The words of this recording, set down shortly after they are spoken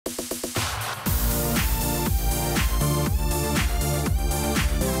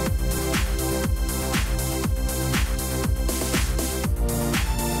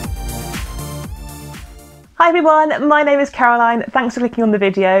Hi everyone, my name is Caroline. Thanks for clicking on the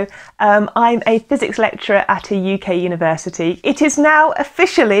video. I'm a physics lecturer at a UK university. It is now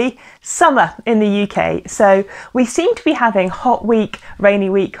officially summer in the UK, so we seem to be having hot week, rainy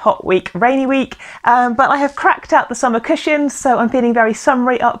week, hot week, rainy week, but I have cracked out the summer cushions, so I'm feeling very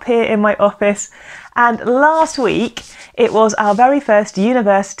summery up here in my office. And last week it was our very first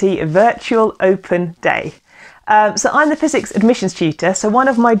university virtual open day. So I'm the physics admissions tutor, so one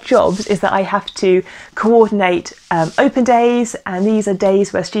of my jobs is that I have to coordinate open days, and these are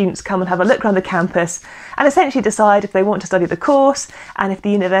days where students come and have a look around the campus and essentially decide if they want to study the course and if the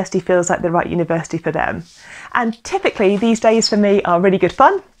university feels like the right university for them. And typically these days for me are really good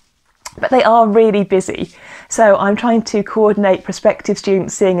fun, but they are really busy. So I'm trying to coordinate prospective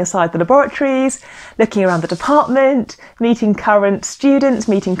students seeing inside the laboratories, looking around the department, meeting current students,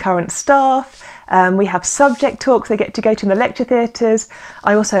 meeting current staff. We have subject talks they get to go to in the lecture theatres.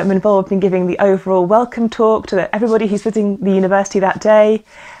 I also am involved in giving the overall welcome talk to everybody who's visiting the university that day.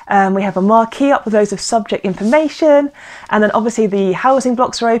 We have a marquee up with loads of subject information, and then obviously the housing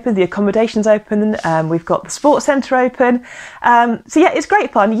blocks are open, the accommodation's open, we've got the sports centre open. So yeah, it's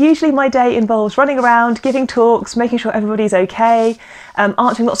great fun. Usually my day involves running around, giving talks, making sure everybody's okay,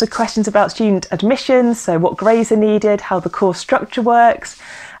 answering lots of questions about student admissions, so what grades are needed, how the course structure works.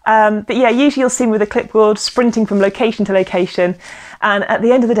 But yeah, usually you'll see me with a clipboard sprinting from location to location, and at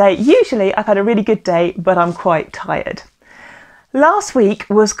the end of the day, usually I've had a really good day, but I'm quite tired. Last week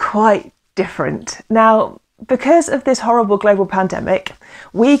was quite different. Now, because of this horrible global pandemic,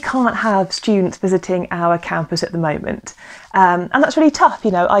 we can't have students visiting our campus at the moment. And that's really tough.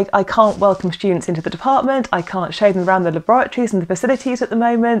 You know, I can't welcome students into the department. I can't show them around the laboratories and the facilities at the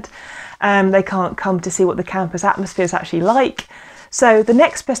moment. They can't come to see what the campus atmosphere is actually like. So the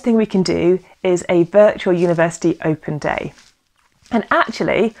next best thing we can do is a virtual university open day. And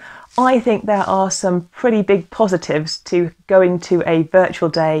actually, I think there are some pretty big positives to going to a virtual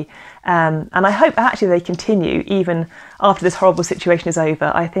day, and I hope actually they continue even after this horrible situation is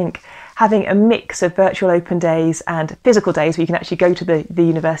over. I think having a mix of virtual open days and physical days where you can actually go to the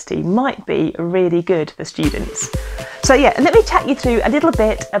university might be really good for students. So yeah, let me chat you through a little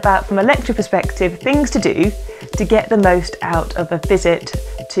bit about, from a lecture perspective, things to do to get the most out of a visit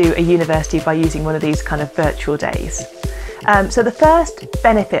to a university by using one of these kind of virtual days. So the first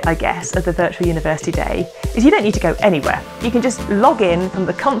benefit, I guess, of the virtual university day is you don't need to go anywhere. You can just log in from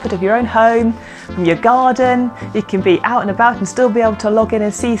the comfort of your own home, from your garden. You can be out and about and still be able to log in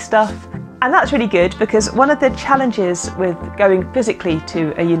and see stuff. And that's really good, because one of the challenges with going physically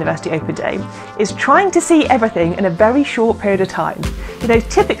to a university open day is trying to see everything in a very short period of time. You know,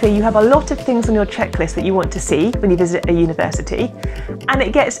 typically you have a lot of things on your checklist that you want to see when you visit a university, and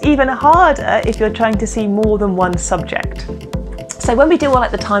it gets even harder if you're trying to see more than one subject. So when we do all like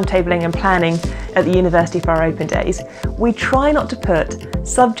the timetabling and planning at the university for our open days, we try not to put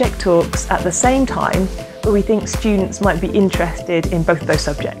subject talks at the same time where we think students might be interested in both of those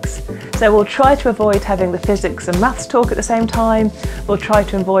subjects. So we'll try to avoid having the physics and maths talk at the same time. We'll try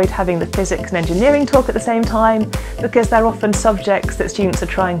to avoid having the physics and engineering talk at the same time, because they're often subjects that students are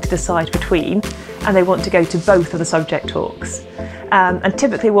trying to decide between, and they want to go to both of the subject talks. And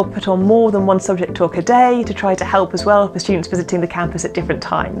typically we'll put on more than one subject talk a day to try to help as well for students visiting the campus at different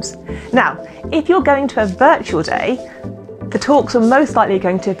times. Now, if you're going to a virtual day, the talks are most likely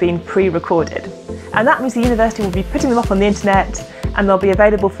going to have been pre-recorded. And that means the university will be putting them up on the internet, and they'll be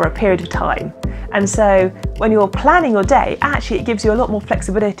available for a period of time. And so when you're planning your day, actually it gives you a lot more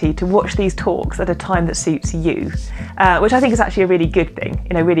flexibility to watch these talks at a time that suits you, which I think is actually a really good thing,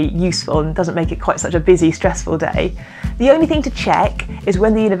 you know, really useful, and doesn't make it quite such a busy, stressful day. The only thing to check is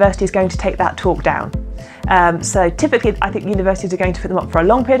when the university is going to take that talk down. So typically I think universities are going to put them up for a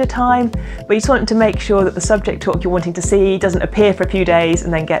long period of time, but you just want to make sure that the subject talk you're wanting to see doesn't appear for a few days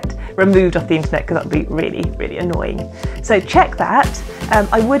and then get removed off the internet, because that would be really, really annoying. So check that.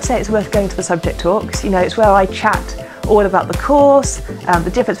 I would say it's worth going to the subject talks. You know, it's where I chat all about the course,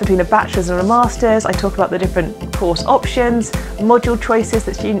 the difference between a bachelor's and a master's. I talk about the different course options, module choices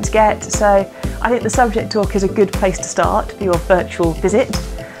that students get. So I think the subject talk is a good place to start for your virtual visit.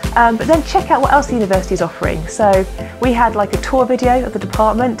 But then check out what else the university is offering. So we had like a tour video of the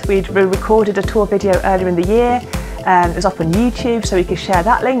department. We'd recorded a tour video earlier in the year. It was up on YouTube, so we could share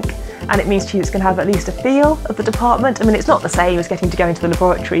that link. And it means students can have at least a feel of the department. I mean, it's not the same as getting to go into the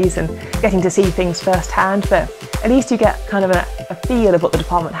laboratories and getting to see things firsthand, but at least you get kind of a feel of what the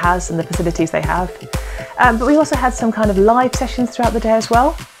department has and the facilities they have. But we also had some kind of live sessions throughout the day as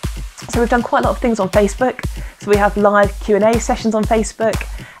well. So we've done quite a lot of things on Facebook. So we have live Q&A sessions on Facebook,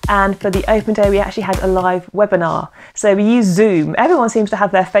 and for the open day we actually had a live webinar So we use Zoom. Everyone seems to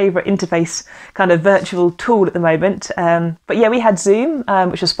have their favourite interface kind of virtual tool at the moment. But yeah, we had Zoom,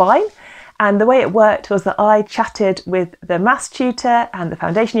 which was fine. And the way it worked was that I chatted with the maths tutor and the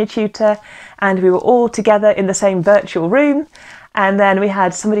foundation year tutor, and we were all together in the same virtual room. And then we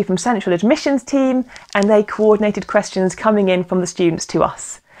had somebody from central admissions team, and they coordinated questions coming in from the students to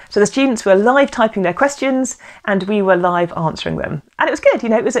us. So the students were live typing their questions and we were live answering them. And it was good, you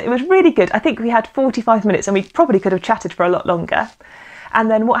know, it was really good. I think we had 45 minutes and we probably could have chatted for a lot longer.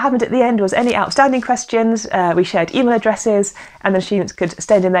 And then what happened at the end was any outstanding questions, we shared email addresses, and then students could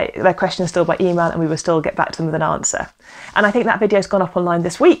send in their questions still by email, and we would still get back to them with an answer. And I think that video's gone up online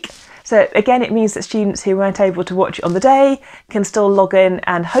this week. So again, it means that students who weren't able to watch it on the day can still log in,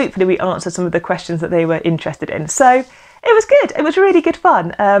 and hopefully we answered some of the questions that they were interested in. So it was good. It was really good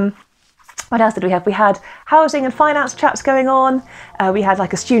fun. What else did we have? We had housing and finance chats going on. We had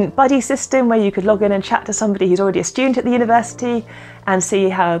like a student buddy system where you could log in and chat to somebody who's already a student at the university and see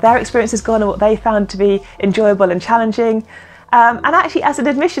how their experience has gone and what they found to be enjoyable and challenging. And actually, as an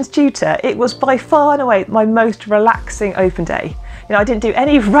admissions tutor, it was by far and away my most relaxing open day. You know, I didn't do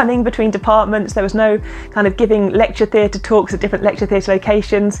any running between departments. There was no kind of giving lecture theatre talks at different lecture theatre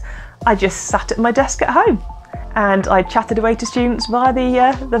locations. I just sat at my desk at home and I chatted away to students via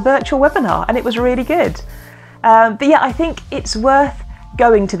the virtual webinar, and it was really good. But yeah, I think it's worth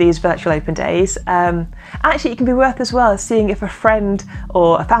going to these virtual open days. Actually, it can be worth as well seeing if a friend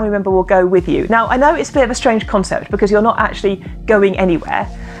or a family member will go with you. Now, I know it's a bit of a strange concept because you're not actually going anywhere,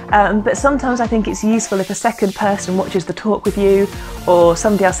 but sometimes I think it's useful if a second person watches the talk with you, or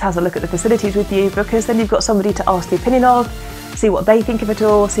somebody else has a look at the facilities with you, because then you've got somebody to ask the opinion of, see what they think of it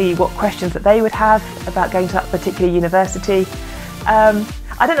all, see what questions that they would have about going to that particular university.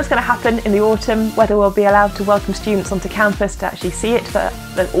 I don't know what's going to happen in the autumn, whether we'll be allowed to welcome students onto campus to actually see it for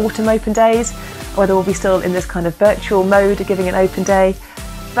the autumn open days, or whether we'll be still in this kind of virtual mode of giving an open day.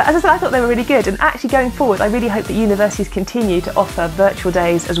 But as I said, I thought they were really good, and actually going forward, I really hope that universities continue to offer virtual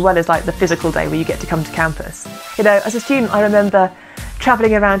days as well as like the physical day where you get to come to campus. You know, as a student, I remember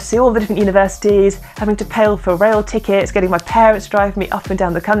travelling around to see all the different universities, having to pay for rail tickets, getting my parents to drive me up and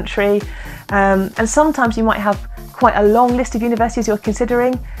down the country. And sometimes you might have quite a long list of universities you're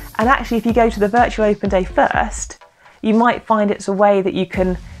considering, and actually if you go to the virtual open day first, you might find it's a way that you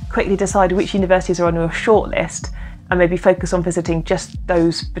can quickly decide which universities are on your short list and maybe focus on visiting just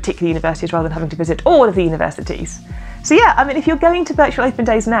those particular universities rather than having to visit all of the universities. So yeah, I mean, if you're going to virtual open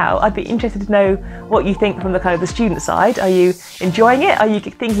days now, I'd be interested to know what you think from the kind of the student side. Are you enjoying it? Are you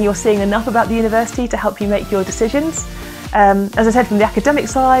thinking you're seeing enough about the university to help you make your decisions? As I said, from the academic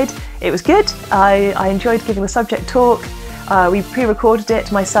side, it was good. I enjoyed giving the subject talk. We pre-recorded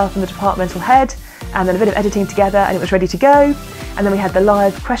it, myself and the departmental head, and then a bit of editing together, and it was ready to go. And then we had the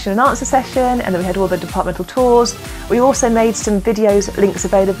live question and answer session, and then we had all the departmental tours. We also made some videos, links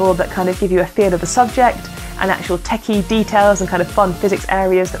available that kind of give you a feel of the subject and actual techie details and kind of fun physics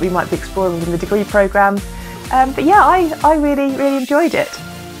areas that we might be exploring within the degree programme. But yeah, I really enjoyed it.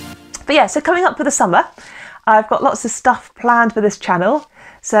 But yeah, so coming up for the summer, I've got lots of stuff planned for this channel.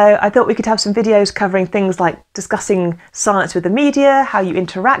 So I thought we could have some videos covering things like discussing science with the media, how you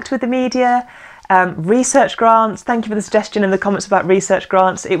interact with the media, research grants. Thank you for the suggestion in the comments about research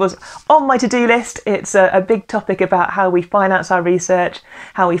grants. It was on my to-do list. It's a big topic about how we finance our research,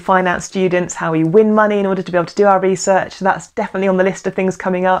 how we finance students, how we win money in order to be able to do our research. So that's definitely on the list of things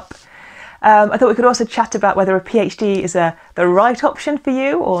coming up. I thought we could also chat about whether a PhD is the right option for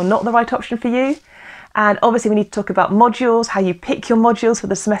you or not the right option for you. And obviously we need to talk about modules, how you pick your modules for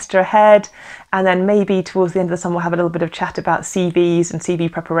the semester ahead. And then maybe towards the end of the summer we'll have a little bit of chat about CVs and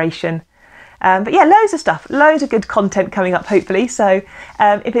CV preparation. But yeah, loads of stuff, loads of good content coming up hopefully. So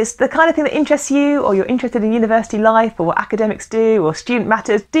if it's the kind of thing that interests you, or you're interested in university life or what academics do or student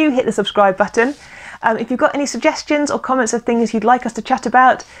matters, do hit the subscribe button. If you've got any suggestions or comments of things you'd like us to chat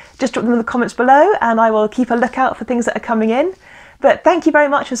about, just drop them in the comments below and I will keep a lookout for things that are coming in. But thank you very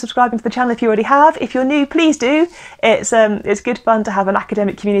much for subscribing to the channel if you already have. If you're new, please do. It's good fun to have an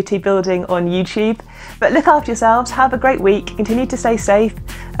academic community building on YouTube. But look after yourselves, have a great week, continue to stay safe.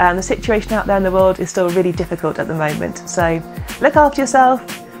 The situation out there in the world is still really difficult at the moment. So look after yourself,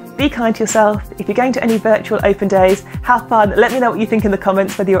 be kind to yourself. If you're going to any virtual open days, have fun. Let me know what you think in the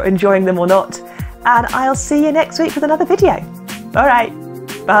comments, whether you're enjoying them or not. And I'll see you next week with another video. All right,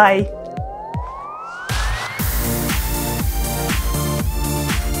 bye.